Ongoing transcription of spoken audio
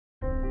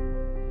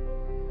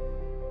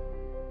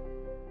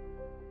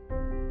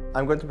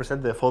I'm going to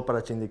present the fault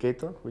patch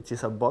indicator, which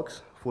is a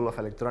box full of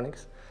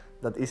electronics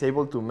that is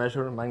able to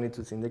measure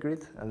magnitudes in the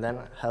grid and then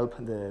help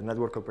the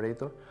network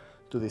operator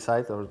to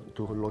decide or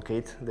to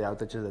locate the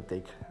outages that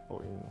take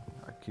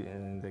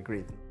in the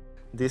grid.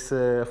 This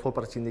fault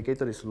patch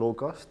indicator is low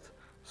cost,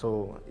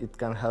 so it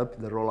can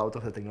help the rollout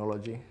of the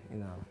technology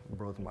in a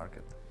broad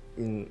market.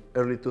 In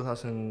early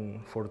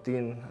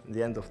 2014,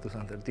 the end of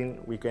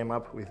 2013, we came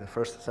up with the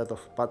first set of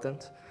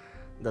patents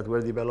that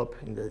were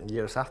developed in the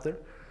years after.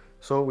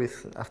 So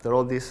after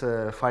all these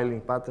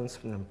filing patents,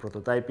 and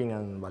prototyping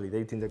and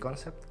validating the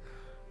concept,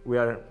 we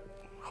are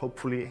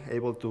hopefully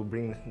able to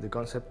bring the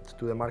concept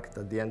to the market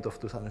at the end of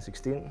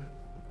 2016,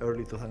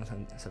 early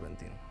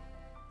 2017.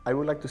 I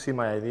would like to see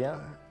my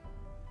idea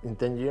in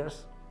 10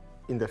 years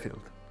in the field,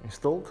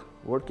 installed,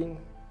 working,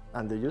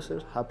 and the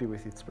users happy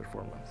with its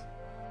performance.